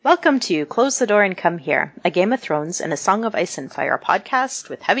Welcome to Close the Door and Come Here, a Game of Thrones and a Song of Ice and Fire podcast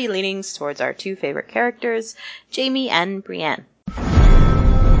with heavy leanings towards our two favorite characters, Jaime and Brienne. There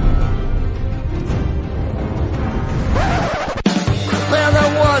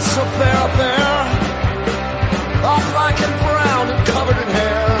was a bear, all black and brown and covered in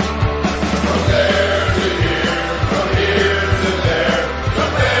hair. From there to here, from here to there, the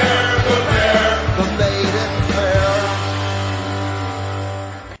bear, the maiden fair.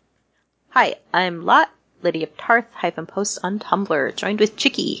 Hi, I'm Lot, Lady of Tarth-Post on Tumblr, joined with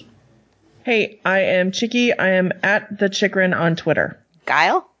Chicky. Hey, I am Chicky. I am at the Chikrin on Twitter.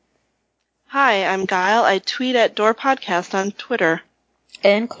 Guile. Hi, I'm Guile. I tweet at Door Podcast on Twitter.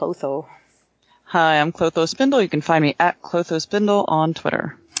 And Clotho. Hi, I'm Clotho Spindle. You can find me at Clotho Spindle on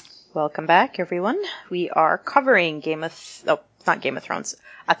Twitter. Welcome back, everyone. We are covering not Game of Thrones,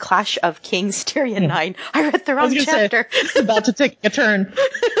 A Clash of Kings, Tyrion 9. I read the wrong chapter. It's about to take a turn.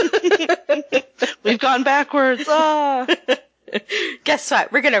 We've gone backwards. Guess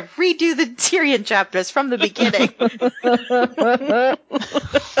what? We're going to redo the Tyrion chapters from the beginning.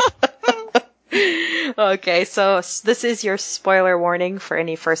 Okay, so this is your spoiler warning for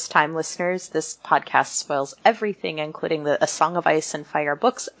any first-time listeners. This podcast spoils everything, including A Song of Ice and Fire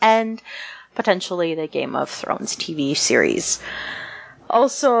books and potentially the Game of Thrones TV series.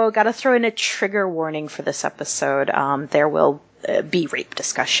 Also, gotta throw in a trigger warning for this episode. There will be rape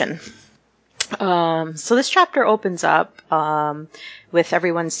discussion. So this chapter opens up with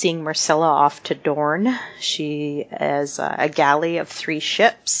everyone seeing Myrcella off to Dorne. She is a galley of 3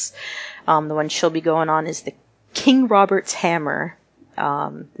 ships. The one she'll be going on is the King Robert's Hammer.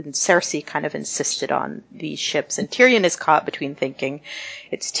 And Cersei kind of insisted on these ships, and Tyrion is caught between thinking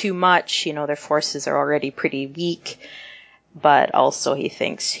it's too much, their forces are already pretty weak, but also he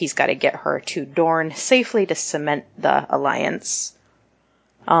thinks he's got to get her to Dorne safely to cement the alliance.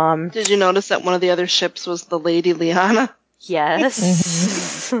 Did you notice that one of the other ships was the Lady Lyanna?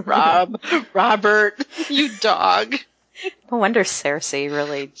 Yes. Robert, you dog. No wonder Cersei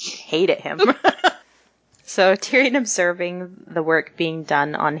really hated him. So Tyrion observing the work being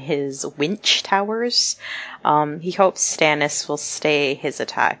done on his winch towers. He hopes Stannis will stay his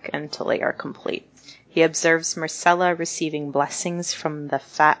attack until they are complete. He observes Myrcella receiving blessings from the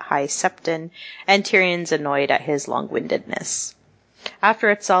fat High Septon, and Tyrion's annoyed at his long-windedness. After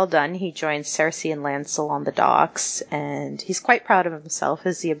it's all done, he joins Cersei and Lancel on the docks, and he's quite proud of himself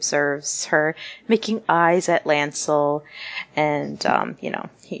as he observes her making eyes at Lancel, and,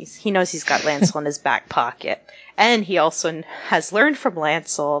 he knows he's got Lancel in his back pocket. And he also has learned from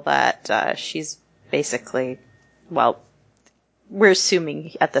Lancel that she's basically, well, we're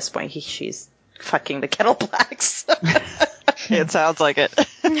assuming at this point she's fucking the Kettle Blacks. It sounds like it.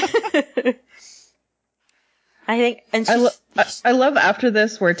 I think, and I love after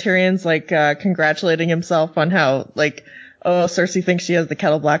this where Tyrion's congratulating himself on how Cersei thinks she has the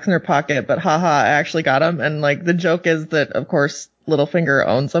Kettle Blacks in her pocket, but haha, I actually got them. And the joke is that of course Littlefinger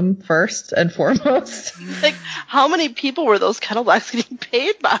owns them first and foremost. How many people were those Kettle Blacks getting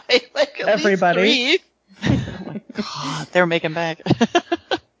paid by? At everybody. Least 3. Oh my god, they're making back.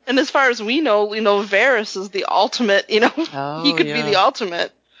 And as far as we know, Varys is the ultimate. He could be the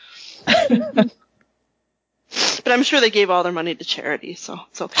ultimate. But I'm sure they gave all their money to charity, so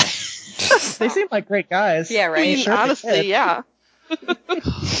it's okay. They seem like great guys. Yeah, right. Sure, honestly, yeah.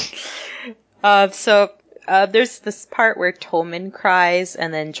 So there's this part where Tommen cries,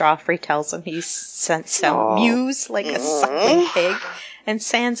 and then Joffrey tells him he's sent some mews like a suckling pig, and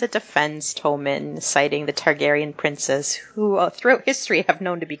Sansa defends Tommen, citing the Targaryen princes, who throughout history have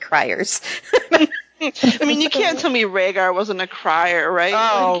known to be criers. I mean, you can't tell me Rhaegar wasn't a crier, right?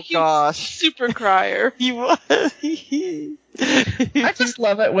 Oh, gosh. Super crier. He was. I just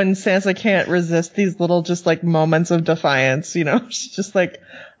love it when Sansa can't resist these little moments of defiance, She's just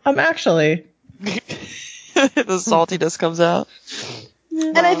I'm actually. The saltiness comes out.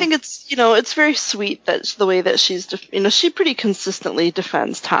 And I think it's very sweet that the way that she's, she pretty consistently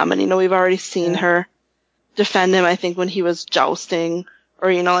defends Tom. And, we've already seen her defend him, I think, when he was jousting.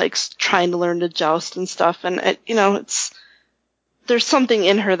 Or, trying to learn to joust and stuff. And, there's something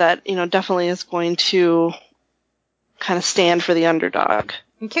in her that, definitely is going to kind of stand for the underdog.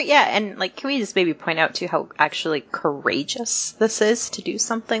 Yeah, and, can we just maybe point out, too, how actually courageous this is to do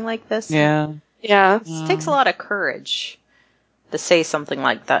something like this? Yeah. Yeah. It takes a lot of courage to say something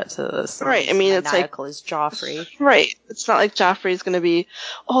like that to someone right. I mean, as it's maniacal as Joffrey. Right. It's not like Joffrey's going to be,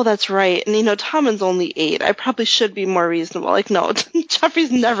 oh, that's right. And, Tommen's only 8. I probably should be more reasonable. No,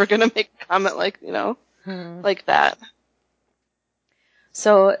 Joffrey's never going to make a comment like that.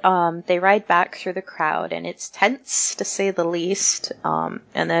 So they ride back through the crowd, and it's tense to say the least. And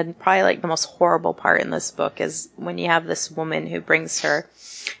then probably like the most horrible part in this book is when you have this woman who brings her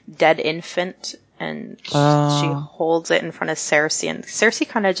dead infant, and she holds it in front of Cersei, and Cersei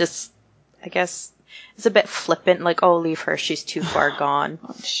kind of just, I guess, is a bit flippant, like, oh, leave her, she's too far gone.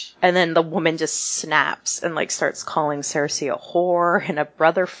 And then the woman just snaps and like starts calling Cersei a whore and a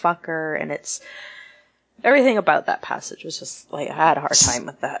brother fucker, and it's everything about that passage was just like, I had a hard time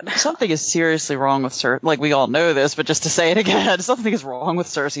with that. Something is seriously wrong with Cersei. Like, we all know this, but just to say it again, something is wrong with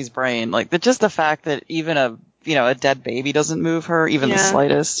Cersei's brain. Like, just the fact that even a dead baby doesn't move her, even the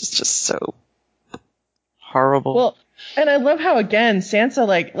slightest, it's just so horrible. Well, and I love how, again, Sansa,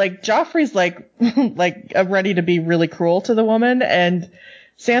 like Joffrey's like ready to be really cruel to the woman, and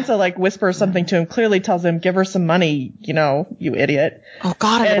Sansa like whispers something to him, clearly tells him, give her some money, you idiot. Oh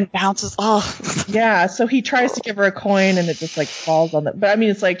God, and it bounces off. Yeah, so he tries to give her a coin, and it just like falls on the, but I mean,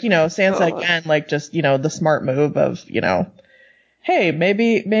 it's like, Sansa again, like just, the smart move of, hey,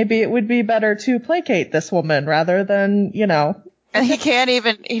 maybe it would be better to placate this woman rather than, And he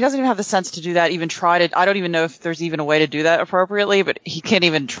doesn't even have the sense to do that, even try to, I don't even know if there's even a way to do that appropriately, but he can't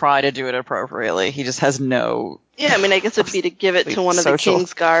even try to do it appropriately. He just has no. Yeah, I mean, I guess it'd be to give it to one of the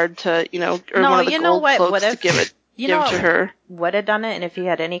King's Guard to, or one of the gold cloaks to give it to her. Would have done it, and if he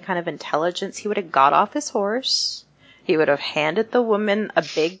had any kind of intelligence, he would have got off his horse. He would have handed the woman a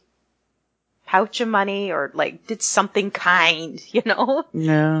big pouch of money, or like did something kind,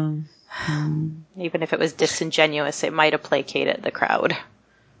 No. Even if it was disingenuous, it might have placated the crowd.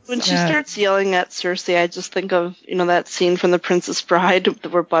 When she starts yelling at Cersei, I just think of, that scene from The Princess Bride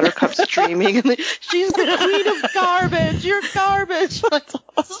where Buttercup's dreaming and she's the queen of garbage, you're garbage. Like,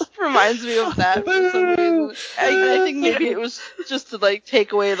 this reminds me of that for some reason. I think maybe it was just to like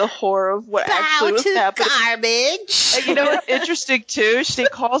take away the horror of what actually was happening. Garbage. And what's interesting too? She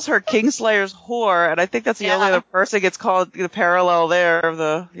calls her Kingslayer's whore, and I think that's the only other person gets called. The parallel there of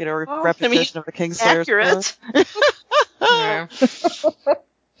the repetition of the Kingslayer's whore.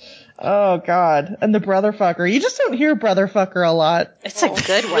 Oh, God. And the brother fucker. You just don't hear brother fucker a lot. It's a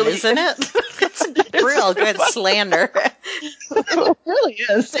good one, isn't it? It's real good slander. It really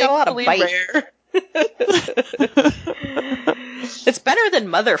is. It's a lot of bite. It's better than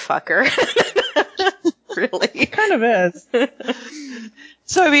motherfucker. Really. It kind of is.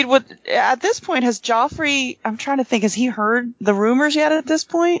 So, I mean, at this point, has Joffrey, I'm trying to think, has he heard the rumors yet at this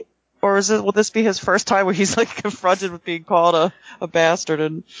point? Or will this be his first time where he's like confronted with being called a bastard?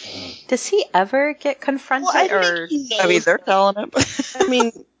 And does he ever get confronted? I mean, they're telling him. I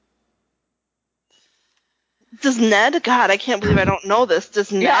mean, does Ned? God, I can't believe I don't know this.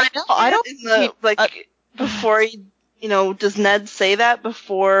 Does Ned? Yeah, I don't. Before he, does Ned say that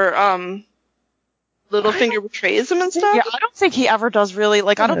before Littlefinger betrays him and stuff? Yeah, I don't think he ever does really.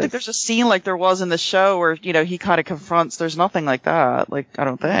 Like, I don't think there's a scene like there was in the show where, he kind of confronts. There's nothing like that. Like, I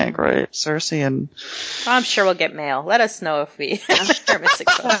don't think, right? Cersei and. I'm sure we'll get mail. Let us know if we are missing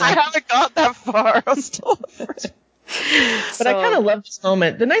something. I haven't got that far. I'm still. But I kind of love this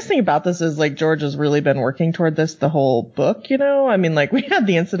moment. The nice thing about this is, like, George has really been working toward this the whole book, I mean, like, we had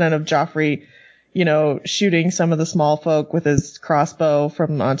the incident of Joffrey, shooting some of the small folk with his crossbow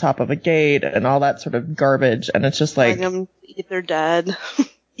from on top of a gate and all that sort of garbage. And it's just like. They're dead.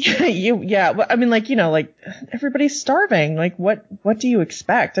 Yeah. I mean, like, like, everybody's starving. Like, what do you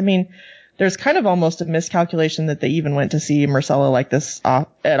expect? I mean, there's kind of almost a miscalculation that they even went to see Marcella like this off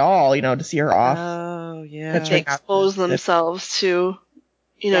at all, to see her off. Oh, yeah. They expose themselves to,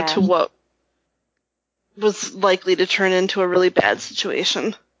 to what was likely to turn into a really bad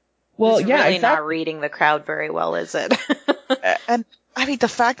situation. Well, it's really not reading the crowd very well, is it? And I mean, the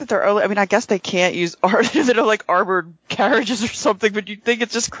fact that I guess they can't use armored carriages or something, but you'd think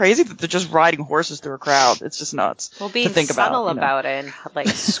it's just crazy that they're just riding horses through a crowd. It's just nuts. Well, being subtle about it and like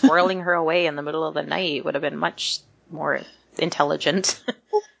squirreling her away in the middle of the night would have been much more intelligent.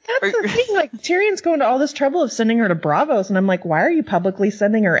 Well, that's the thing. Like, Tyrion's going to all this trouble of sending her to Braavos, and I'm like, why are you publicly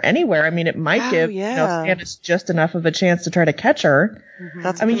sending her anywhere? I mean, it might give Stannis just enough of a chance to try to catch her. Mm-hmm.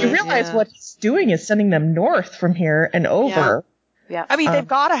 I mean, you realize what he's doing is sending them north from here and over. Yeah. I mean, they've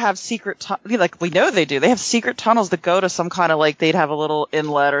got to have secret, like, we know they do. They have secret tunnels that go to some kind of, like, they'd have a little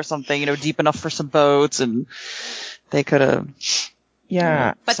inlet or something, deep enough for some boats, and they could have.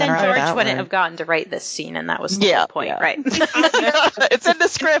 Yeah. But then George wouldn't have gotten to write this scene, and that was the whole point, right? It's in the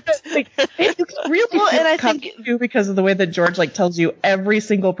script. It's really cool, and I think too, because of the way that George, like, tells you every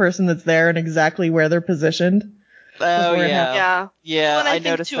single person that's there and exactly where they're positioned. Oh, yeah. Yeah, well, I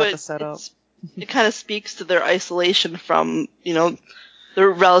noticed that the setup. It kind of speaks to their isolation from, the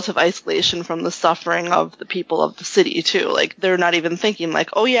relative isolation from the suffering of the people of the city too. Like they're not even thinking like,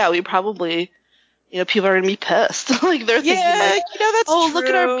 oh yeah, we probably, people are gonna be pissed. Like they're thinking like, that's oh, true. look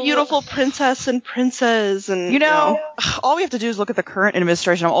at our beautiful princess and princes, and all we have to do is look at the current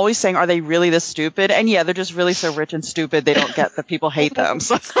administration. I'm always saying, are they really this stupid? And yeah, they're just really so rich and stupid they don't get that people hate them.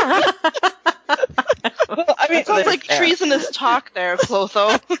 So. Well, I mean, it sounds like treasonous talk there,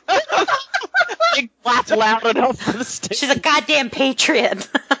 Clotho. Laugh loud enough for the state. She's a goddamn patriot.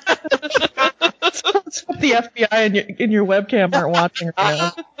 That's what the FBI in your webcam aren't watching right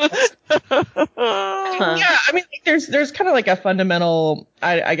now. Yeah, I mean, there's kind of like a fundamental,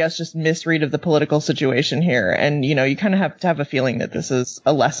 I guess, just misread of the political situation here, and you kind of have to have a feeling that this is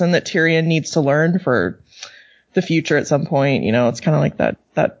a lesson that Tyrion needs to learn for the future at some point. It's kind of like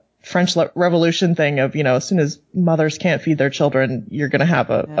that French Revolution thing of, as soon as mothers can't feed their children, you're going to have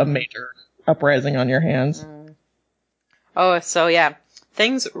a major uprising on your hands. Oh, so yeah.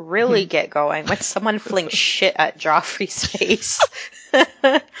 Things really get going when someone flings shit at Joffrey's face.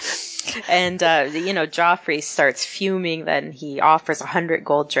 And, Joffrey starts fuming, then he offers 100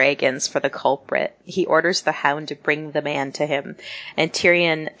 gold dragons for the culprit. He orders the Hound to bring the man to him, and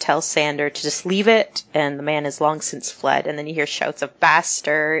Tyrion tells Sandor to just leave it, and the man has long since fled, and then you hear shouts of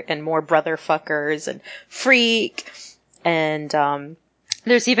bastard, and more brotherfuckers, and freak, and,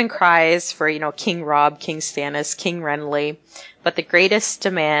 there's even cries for, King Robb, King Stannis, King Renly, but the greatest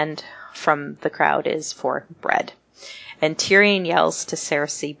demand from the crowd is for bread. And Tyrion yells to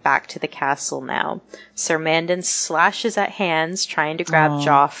Cersei back to the castle now. Sir Mandon slashes at hands, trying to grab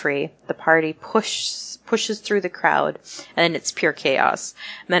Joffrey. The party pushes through the crowd, and it's pure chaos.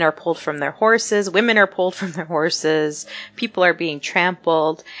 Men are pulled from their horses, women are pulled from their horses, people are being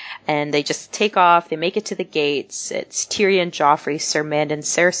trampled, and they just take off. They make it to the gates. It's Tyrion, Joffrey, Sir Mandon,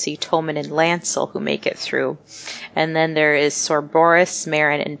 Cersei, Tommen, and Lancel who make it through. And then there is Sir Boris,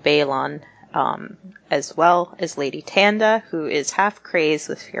 Meryn, and Balon, as well as Lady Tanda, who is half crazed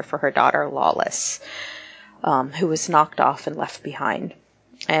with fear for her daughter Lawless, who was knocked off and left behind.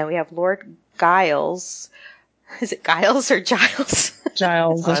 And we have Lord Giles. Is it Giles or Giles?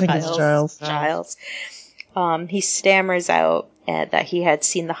 Giles. I think it's Giles. Giles. He stammers out that he had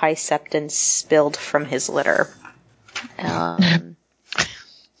seen the High Septon spilled from his litter.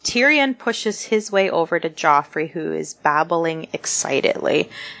 Tyrion pushes his way over to Joffrey, who is babbling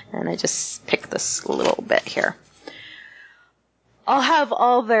excitedly. And I just picked this little bit here. I'll have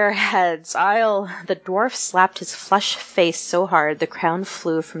all their heads. The dwarf slapped his flushed face so hard the crown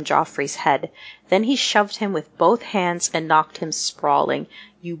flew from Joffrey's head. Then he shoved him with both hands and knocked him sprawling.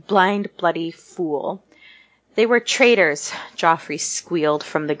 You blind, bloody fool. They were traitors, Joffrey squealed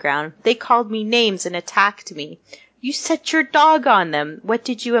from the ground. They called me names and attacked me. You set your dog on them. What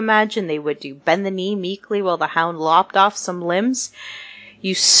did you imagine they would do? Bend the knee meekly while the Hound lopped off some limbs?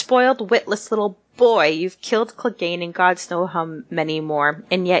 You spoiled, witless little boy. You've killed Clegane and gods know how many more.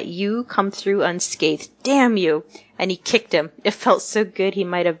 And yet you come through unscathed. Damn you! And he kicked him. It felt so good he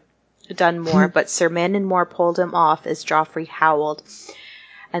might have done more, but Sir Mandon Moore pulled him off as Joffrey howled.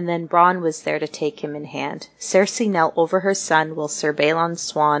 And then Bronn was there to take him in hand. Cersei knelt over her son while Sir Balon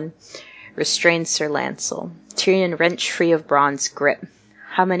Swan restrained Sir Lancel. Tyrion wrenched free of Bronn's grip.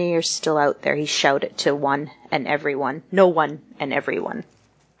 How many are still out there? He shouted to one and everyone. No one and everyone.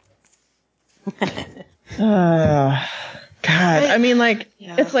 God. I mean,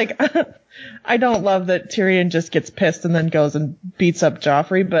 it's like, I don't love that Tyrion just gets pissed and then goes and beats up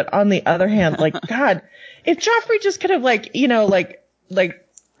Joffrey, but on the other hand, God, if Joffrey just could have,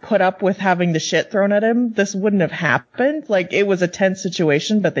 put up with having the shit thrown at him, this wouldn't have happened. It was a tense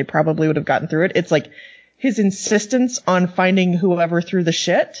situation, but they probably would have gotten through it. It's his insistence on finding whoever threw the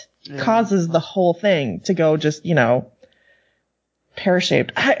shit causes the whole thing to go just,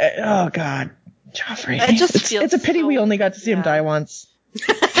 pear-shaped. Oh, God. Joffrey. It's a pity we only got to see him die once.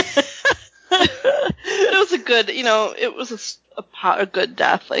 It was a good, it was a good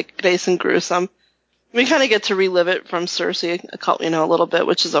death, nice and gruesome. We kind of get to relive it from Cersei, a little bit,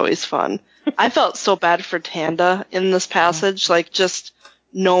 which is always fun. I felt so bad for Tanda in this passage, just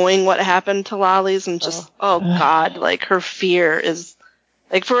knowing what happened to Lollies and just, God, her fear is,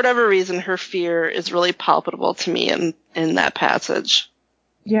 for whatever reason, her fear is really palpable to me in that passage.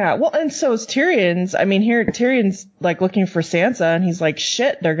 Yeah, well, and so is Tyrion's. I mean, here, Tyrion's, looking for Sansa, and he's like,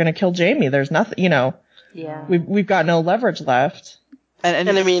 shit, they're gonna kill Jaime. There's nothing, Yeah. We've got no leverage left. And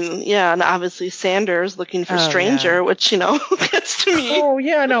I mean, and obviously Sandor's looking for Stranger, which, gets to me. Oh,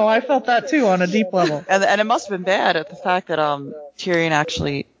 yeah, no, I felt that too on a deep level. And it must have been bad at the fact that Tyrion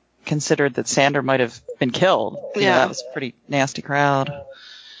actually considered that Sandor might have been killed. That was a pretty nasty crowd.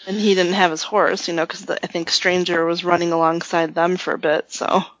 And he didn't have his horse, because I think Stranger was running alongside them for a bit,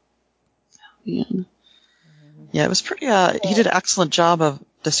 so. Yeah, it was pretty, he did an excellent job of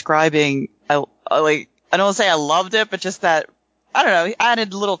describing, I don't want to say I loved it, but just that, I don't know, he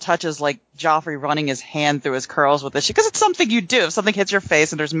added little touches like Joffrey running his hand through his curls with this, because it's something you do. If something hits your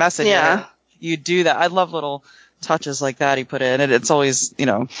face and there's message in it, you do that. I love little touches like that he put in, and it's always,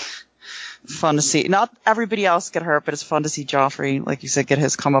 fun to see. Not everybody else get hurt, but it's fun to see Joffrey, like you said, get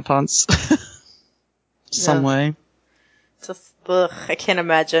his comeuppance some way. Just, I can't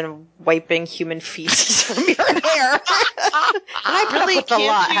imagine wiping human feces from your hair. I really with a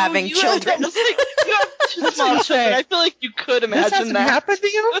lot having children. You have two small children. I feel like you could imagine that. Happen to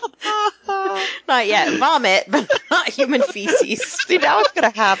you? Not yet. Vomit, but not human feces. See, now it's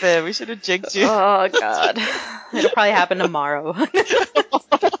gonna happen. We should have jigged you. Oh, God. It'll probably happen tomorrow.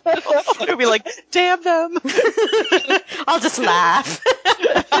 It'll be like, damn them. I'll just laugh.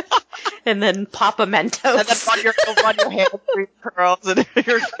 And then pop a Mentos. And then run your hand through curls and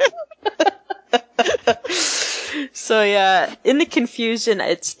your So yeah, in the confusion,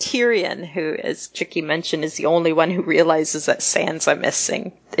 it's Tyrion who, as Tricky mentioned, is the only one who realizes that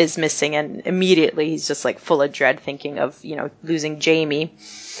Sansa is missing, and immediately he's just like full of dread, thinking of losing Jaime.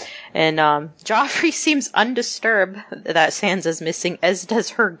 And Joffrey seems undisturbed that Sansa's missing, as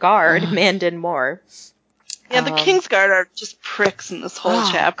does her guard, Mandon Moore. Yeah, the Kingsguard are just pricks in this whole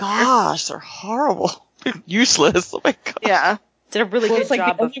chapter. Gosh, they're horrible, useless. Oh my god. Yeah, did a really good it's like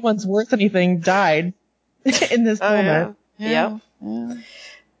job. The only one's worth anything died in this moment. Yeah.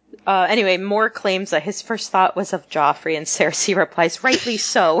 Anyway, Moore claims that his first thought was of Joffrey, and Cersei replies, rightly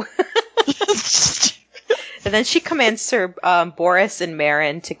so. And then she commands Sir Boris and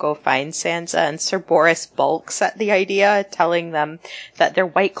Meryn to go find Sansa, and Sir Boris balks at the idea, telling them that their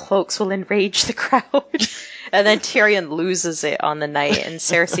white cloaks will enrage the crowd. And then Tyrion loses it on the night, and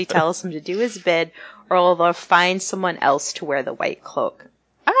Cersei tells him to do his bid, or they'll find someone else to wear the white cloak.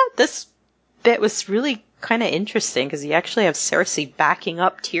 This bit was really kind of interesting, because you actually have Cersei backing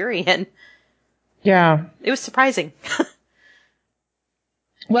up Tyrion. Yeah. It was surprising.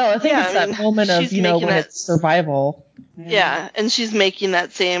 Well, I think it's that moment of, when it's survival. Yeah, and she's making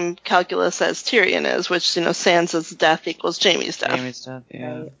that same calculus as Tyrion is, which, Sansa's death equals Jaime's death. Jaime's death,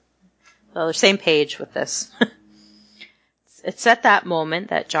 yeah. Right. Well, they're same page with this. It's at that moment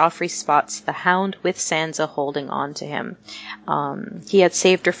that Joffrey spots the Hound with Sansa holding on to him. He had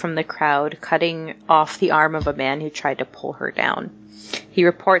saved her from the crowd, cutting off the arm of a man who tried to pull her down. He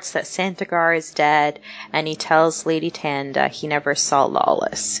reports that Santagar is dead, and he tells Lady Tanda he never saw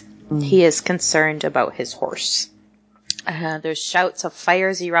Lawless. He is concerned about his horse. There's shouts of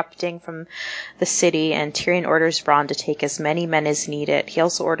fires erupting from the city, and Tyrion orders Bronn to take as many men as needed. He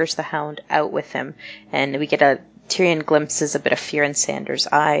also orders the Hound out with him, and we get Tyrion glimpses a bit of fear in Sandor's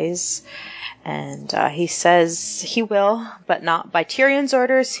eyes. And he says he will, but not by Tyrion's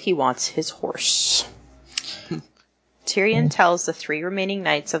orders. He wants his horse. Tyrion tells the 3 remaining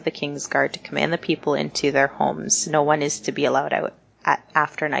knights of the Kingsguard to command the people into their homes. No one is to be allowed out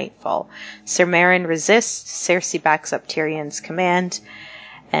after nightfall. Sir Meryn resists. Cersei backs up Tyrion's command.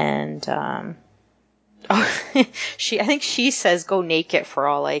 And, I think she says, go naked for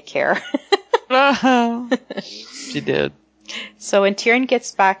all I care. She did. So when Tyrion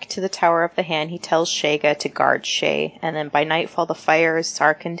gets back to the Tower of the Hand, he tells Shaega to guard Shay. And then by nightfall, the fires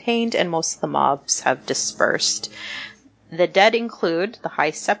are contained and most of the mobs have dispersed. The dead include the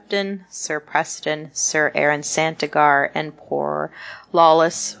High Septon, Sir Preston, Sir Aaron Santagar, and poor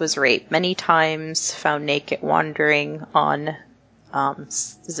Lawless was raped many times, found naked wandering on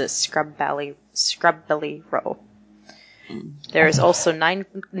Scrubbelly Row. There is also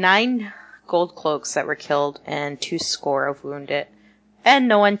nine gold cloaks that were killed and 2 score of wounded, and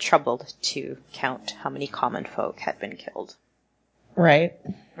no one troubled to count how many common folk had been killed. Right.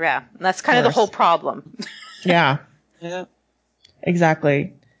 Yeah, and that's kind of the whole problem. Yeah. Yeah.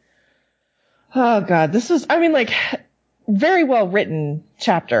 Exactly. Oh god, this was, very well written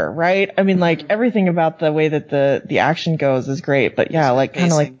chapter, right? Everything about the way that the action goes is great, but yeah,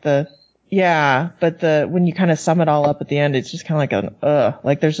 when you kind of sum it all up at the end, it's just kind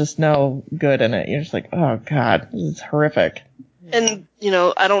of there's just no good in it. You're just like, oh god, this is horrific. And,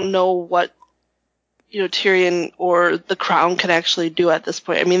 I don't know what, Tyrion or the Crown can actually do at this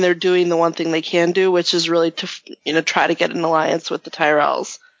point. They're doing the one thing they can do, which is really to, try to get an alliance with the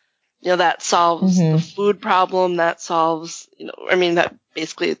Tyrells. That solves the food problem. That solves, that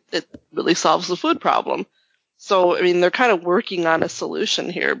basically, it really solves the food problem. So, they're kind of working on a solution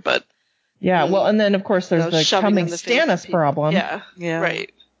here, but. Yeah, well, and then, of course, there's the coming Stannis problem. Yeah.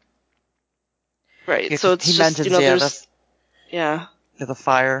 Right. Yeah, So it's he just, mentions, yeah. the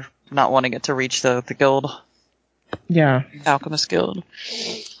fire, not wanting it to reach the guild. Yeah. Alchemist Guild.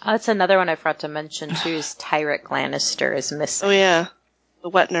 That's another one I forgot to mention, too, is Tyrek Lannister is missing. Oh, yeah. The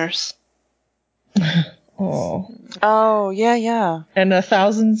wet nurse. Oh. Oh, yeah. And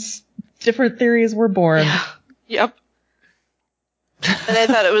 1,000 different theories were born. Yeah. Yep. And I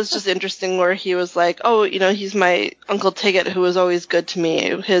thought it was just interesting where he was like, oh, he's my Uncle Tigget who was always good to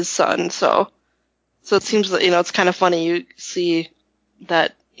me, his son, so it seems that, it's kind of funny you see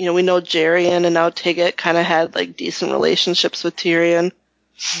that, we know Jerian and now Tigget kind of had, like, decent relationships with Tyrion.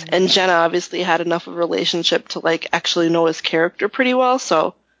 Mm-hmm. And Jenna obviously had enough of a relationship to, like, actually know his character pretty well,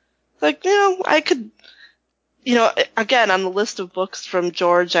 so, like, I could, again, on the list of books from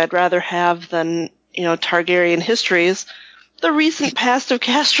George I'd rather have than, Targaryen histories, the recent past of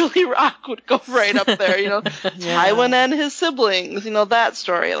Casterly Rock would go right up there, Tywin and his siblings, that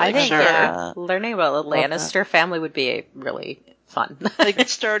story. Like, I think sure. Learning about the Lannister family would be really fun. Like,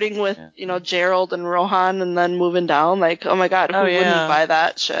 starting with, Gerald and Rohan and then moving down, like, oh my god, who wouldn't buy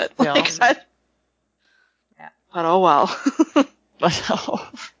that shit? Yeah. Like, but oh well.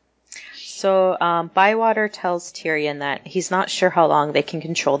 So, Bywater tells Tyrion that he's not sure how long they can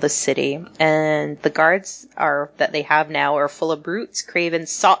control the city, and the guards that they have now are full of brutes, cravens,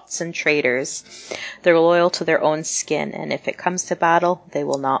 sots, and traitors. They're loyal to their own skin, and if it comes to battle, they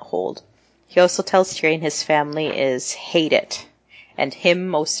will not hold. He also tells Tyrion his family is hated, and him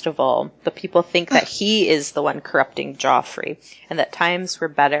most of all. The people think that he is the one corrupting Joffrey, and that times were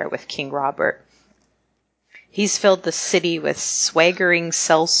better with King Robert. He's filled the city with swaggering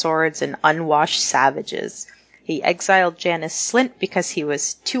sellswords and unwashed savages. He exiled Janis Slint because he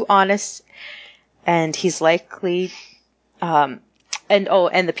was too honest, and he's likely, and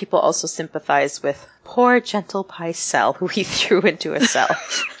the people also sympathize with poor gentle Pycelle, who he threw into a cell.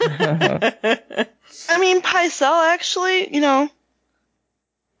 I mean, Pycelle actually,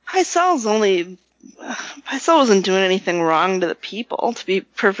 Pycelle wasn't doing anything wrong to the people, to be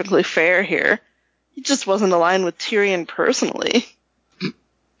perfectly fair here. He just wasn't aligned with Tyrion personally.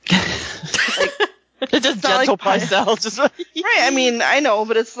 It's just gentle like Pycelle. Just right, I mean, I know,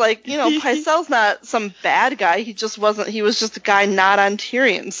 but it's like, Pycelle's not some bad guy. He was just a guy not on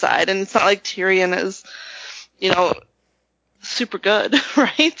Tyrion's side, and it's not like Tyrion is, super good,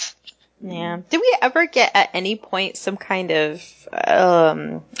 right? Yeah. Did we ever get at any point some kind of,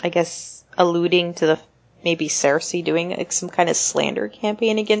 I guess, alluding to maybe Cersei doing like some kind of slander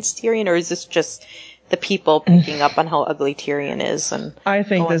campaign against Tyrion, or is this just the people picking up on how ugly Tyrion is? And I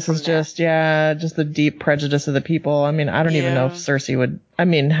think this is just the deep prejudice of the people. I mean, I don't even know if Cersei would,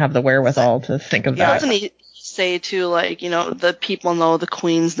 have the wherewithal to think of that. Doesn't he say too, like, the people know the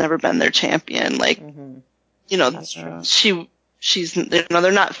queen's never been their champion, like, she's,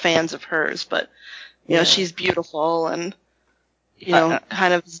 they're not fans of hers, but, she's beautiful and,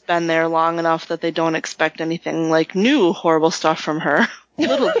 kind of has been there long enough that they don't expect anything like new horrible stuff from her.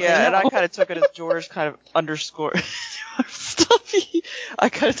 And I kind of took it as George kind of underscore stuffy. I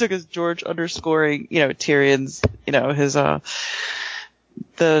kind of took it as George underscoring, Tyrion's, his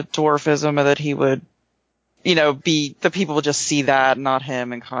the dwarfism, and that he would, be the people would just see that, not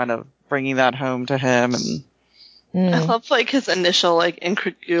him, and kind of bringing that home to him. And I love, like, his initial, like,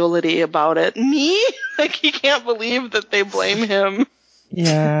 incredulity about it. Me? Like, he can't believe that they blame him.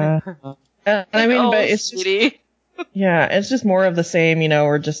 Yeah. But it's sweetie. It's just more of the same,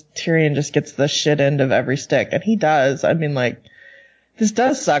 where just Tyrion just gets the shit end of every stick. And he does. I mean, like, this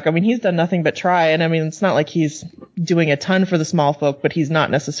does suck. I mean, he's done nothing but try. And I mean, it's not like he's doing a ton for the small folk, but he's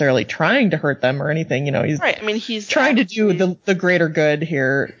not necessarily trying to hurt them or anything. He's right. I mean, he's trying to do the greater good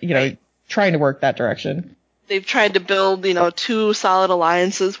here, right. Trying to work that direction. They've tried to build, 2 solid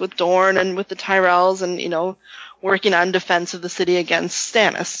alliances with Dorne and with the Tyrells and, working on defense of the city against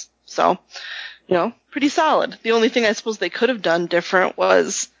Stannis. So, pretty solid. The only thing I suppose they could have done different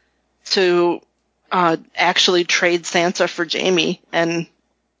was to actually trade Sansa for Jaime and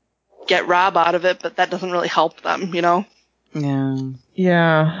get Robb out of it, but that doesn't really help them,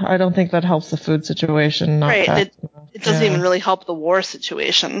 Yeah, I don't think that helps the food situation. Right, it doesn't even really help the war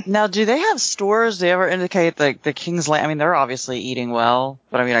situation. Now, do they have stores? Do they ever indicate like the King's Land? I mean, they're obviously eating well,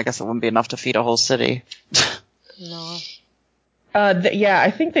 but I mean, I guess it wouldn't be enough to feed a whole city. No.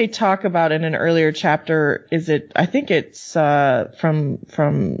 I think they talk about in an earlier chapter. I think it's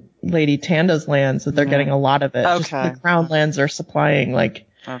from Lady Tanda's lands that they're getting a lot of it. Okay. Just the Crown lands are supplying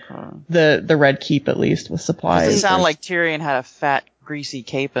the Red Keep at least with supplies. It doesn't sound like Tyrion had a fat, greasy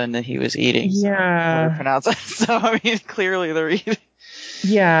capon that he was eating. Yeah. Pronounce it. So I mean, clearly they're eating.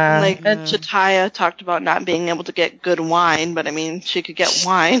 Yeah. And Chitaya talked about not being able to get good wine, but I mean, she could get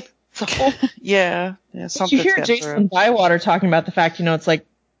wine. So yeah, you something's hear getting Jason through. Bywater talking about the fact, it's like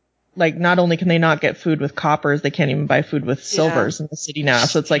not only can they not get food with coppers, they can't even buy food with silvers in the city now.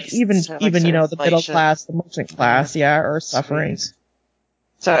 So it's like even So, the middle inflation. class, the merchant class, are suffering.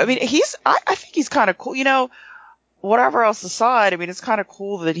 So I mean, I think he's kind of cool. Whatever else aside, I mean, it's kind of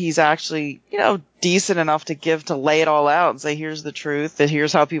cool that he's actually, decent enough to lay it all out and say, here's the truth, that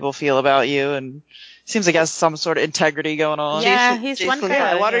here's how people feel about you, and seems like he has some sort of integrity going on. Yeah, Jason one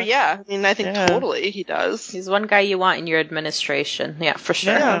guy. Bywater, I mean, I think totally he does. He's one guy you want in your administration. Yeah, for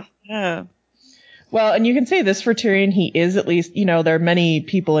sure. Yeah. Well, and you can say this for Tyrion, he is at least, there are many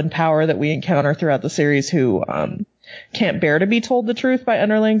people in power that we encounter throughout the series who can't bear to be told the truth by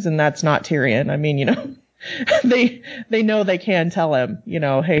underlings, and that's not Tyrion. I mean, they know they can tell him,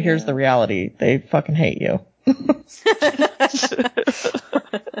 hey, here's the reality. They fucking hate you.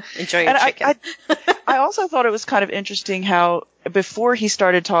 Enjoy your chicken. I also thought it was kind of interesting how before he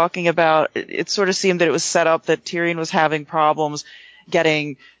started talking about it sort of seemed that it was set up that Tyrion was having problems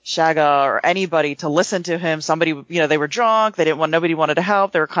getting Shagga or anybody to listen to him. Somebody, they were drunk. Nobody wanted to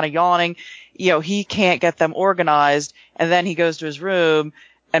help. They were kind of yawning. He can't get them organized. And then he goes to his room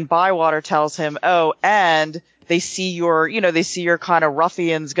and Bywater tells him, oh, and they see your kind of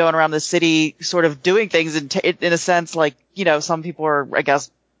ruffians going around the city sort of doing things in a sense like, some people are, I guess,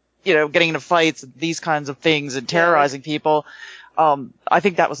 getting into fights and these kinds of things and terrorizing people. I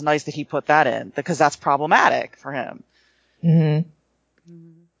think that was nice that he put that in because that's problematic for him. Mm-hmm.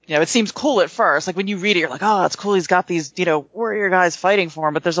 It seems cool at first. Like when you read it, you're like, oh, that's cool. He's got these, warrior guys fighting for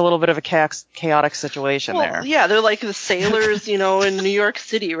him, but there's a little bit of a chaotic situation there. Yeah, they're like the sailors, in New York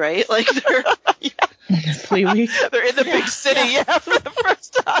City, right? Like they're They're in the big city, for the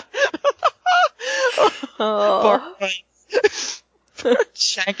first time.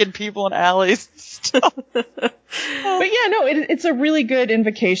 Shanking people in alleys and stuff. But it's a really good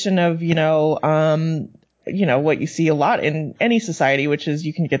invocation of, what you see a lot in any society, which is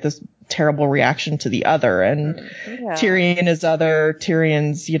you can get this terrible reaction to the other. And Tyrion is other.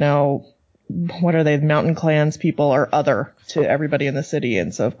 Tyrion's, what are they? Mountain clans people are other to everybody in the city.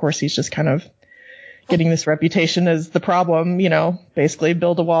 And so, of course, he's just kind of getting this reputation as the problem, basically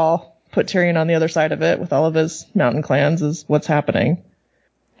build a wall, put Tyrion on the other side of it with all of his mountain clans is what's happening.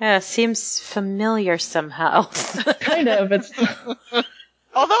 Yeah, seems familiar somehow. Kind of. It's...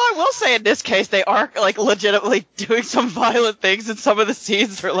 Although I will say in this case, they are like legitimately doing some violent things in some of the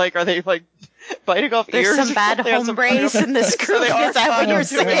scenes where are they biting off ears? There's some bad hombres in this group. Is that what you're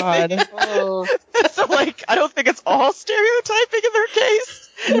saying? So I don't think it's all stereotyping in their case.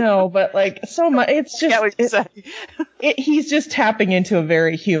 No, but so much, it's just, what you're saying. He's just tapping into a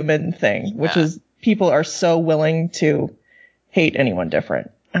very human thing, which is people are so willing to hate anyone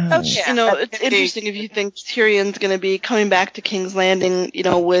different. It's interesting if you think Tyrion's going to be coming back to King's Landing,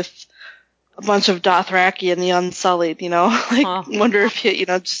 with a bunch of Dothraki and the Unsullied, wonder if he,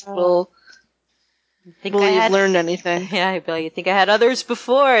 will he learnned anything? Yeah, Bill, you think I had others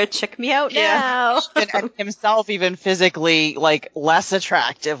before? Check me out now. And himself even physically, less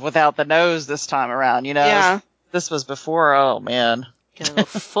attractive without the nose this time around, Yeah. This was before, oh man. Gonna go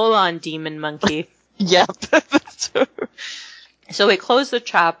full-on demon monkey. Yep. So we close the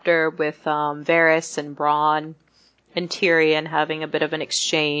chapter with Varys and Bronn and Tyrion having a bit of an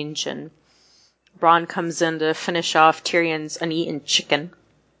exchange, and Bronn comes in to finish off Tyrion's uneaten chicken.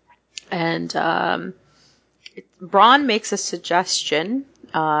 And Bronn makes a suggestion.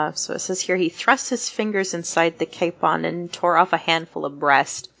 So it says here, he thrust his fingers inside the capon and tore off a handful of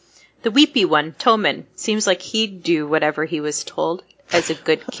breast. The weepy one, Tommen, seems like he'd do whatever he was told, as a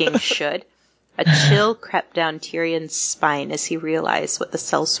good king should. A chill crept down Tyrion's spine as he realized what the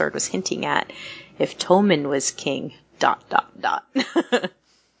sellsword was hinting at. If Tommen was king, ... That's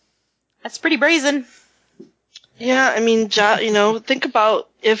pretty brazen. Yeah, I mean, think about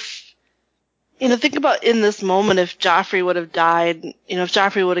in this moment if Joffrey would have died, if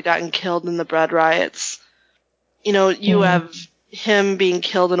Joffrey would have gotten killed in the bread riots, you have him being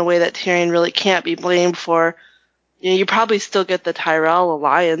killed in a way that Tyrion really can't be blamed for. You probably still get the Tyrell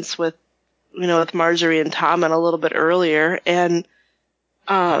alliance with Marjorie and Tommen a little bit earlier, and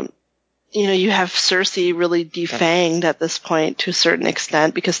you have Cersei really defanged at this point to a certain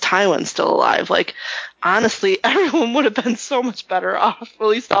extent because Tywin's still alive. Honestly, everyone would have been so much better off, at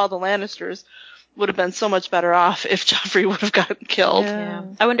least all the Lannisters would have been so much better off if Joffrey would have gotten killed. Yeah.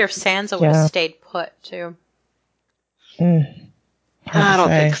 I wonder if Sansa would have stayed put, too. I don't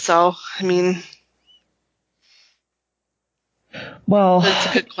think so. I mean... Well, that's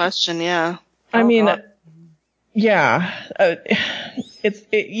a good question, yeah. I mean, yeah.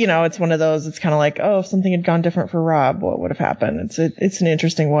 it's one of those, it's kind of like, oh, if something had gone different for Rob, what would have happened? It's an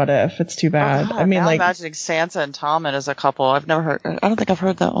interesting what if. It's too bad. God, I mean, now like, imagining Sansa and Tommen as a couple. I've never heard, I don't think I've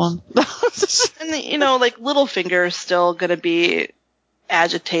heard that one. And, like, Littlefinger is still going to be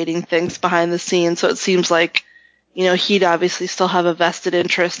agitating things behind the scenes, so it seems like, he'd obviously still have a vested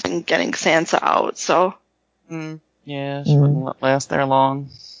interest in getting Sansa out, so. Yeah, she wouldn't last there long.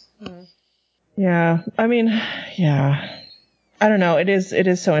 Yeah, I mean, yeah. I don't know. It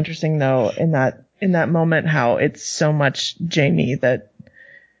is so interesting though in that moment how it's so much Jaime that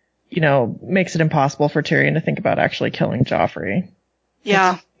makes it impossible for Tyrion to think about actually killing Joffrey.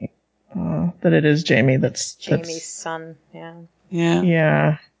 Yeah. That it is Jaime that's Jaime's son. Yeah. Yeah.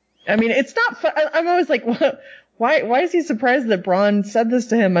 Yeah. I mean, it's not I'm always like, why is he surprised that Bronn said this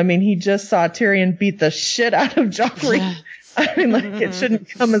to him? I mean, he just saw Tyrion beat the shit out of Joffrey. I mean, like, it shouldn't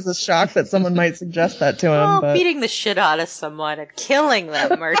come as a shock that someone might suggest that to him. Well, but beating the shit out of someone and killing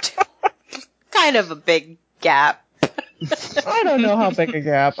them are kind of a big gap. I don't know how big a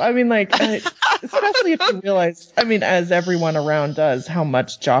gap. I mean, like, especially if you realize, I mean, as everyone around does, how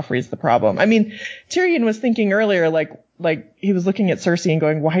much Joffrey's the problem. I mean, Tyrion was thinking earlier, like he was looking at Cersei and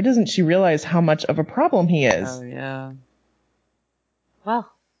going, why doesn't she realize how much of a problem he is? Oh, yeah. Well,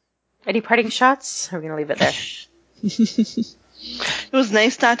 any parting shots? Or are we going to leave it there? It was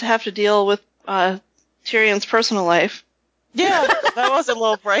nice not to have to deal with Tyrion's personal life. Yeah, that was a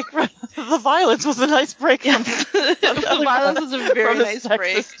little break. The violence was a nice break. Yes. The violence was a very nice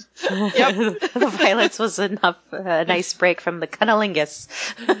break. Yep. The violence was a nice break from the cunnilingus.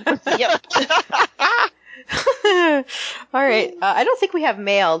 Yep. All right. I don't think we have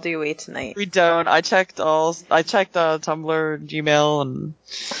mail, do we, tonight? We don't. I checked Tumblr, Gmail, and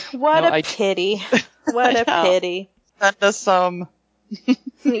what a pity. What a pity. Send us some.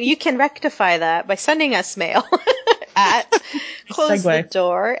 You can rectify that by sending us mail at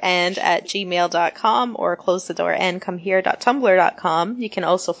closethedoor@gmail.com or closethedoorandcomehere.tumblr.com. You can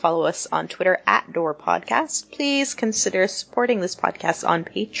also follow us on Twitter @DoorPodcast. Please consider supporting this podcast on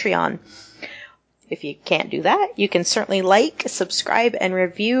Patreon. If you can't do that, you can certainly like, subscribe, and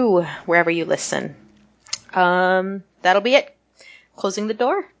review wherever you listen. That'll be it. Closing the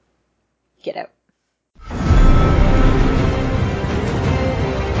door. Get out.